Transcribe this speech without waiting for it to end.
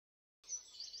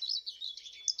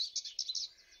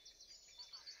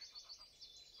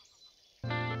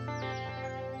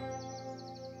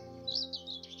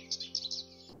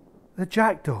The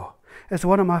jackdaw is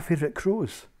one of my favourite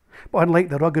crows, but unlike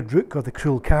the rugged rook or the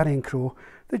cruel carrion crow,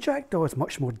 the jackdaw is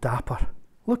much more dapper.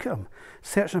 Look at him,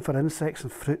 searching for insects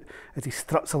and fruit as he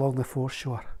struts along the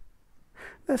foreshore.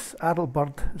 This adult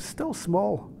bird is still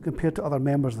small compared to other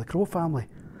members of the crow family.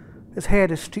 His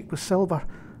head is streaked with silver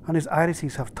and his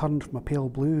irises have turned from a pale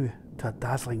blue to a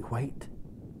dazzling white.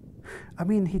 I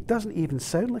mean, he doesn't even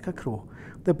sound like a crow.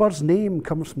 The bird's name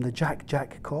comes from the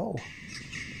jack-jack call.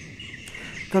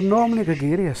 They're normally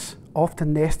gregarious,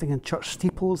 often nesting in church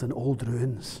steeples and old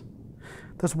ruins.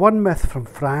 There's one myth from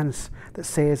France that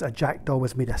says a jackdaw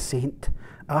was made a saint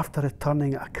after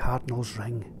returning a cardinal's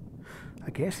ring.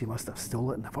 I guess he must have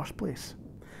stolen it in the first place.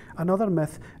 Another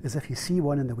myth is if you see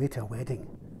one on the way to a wedding,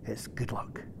 it's good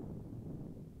luck.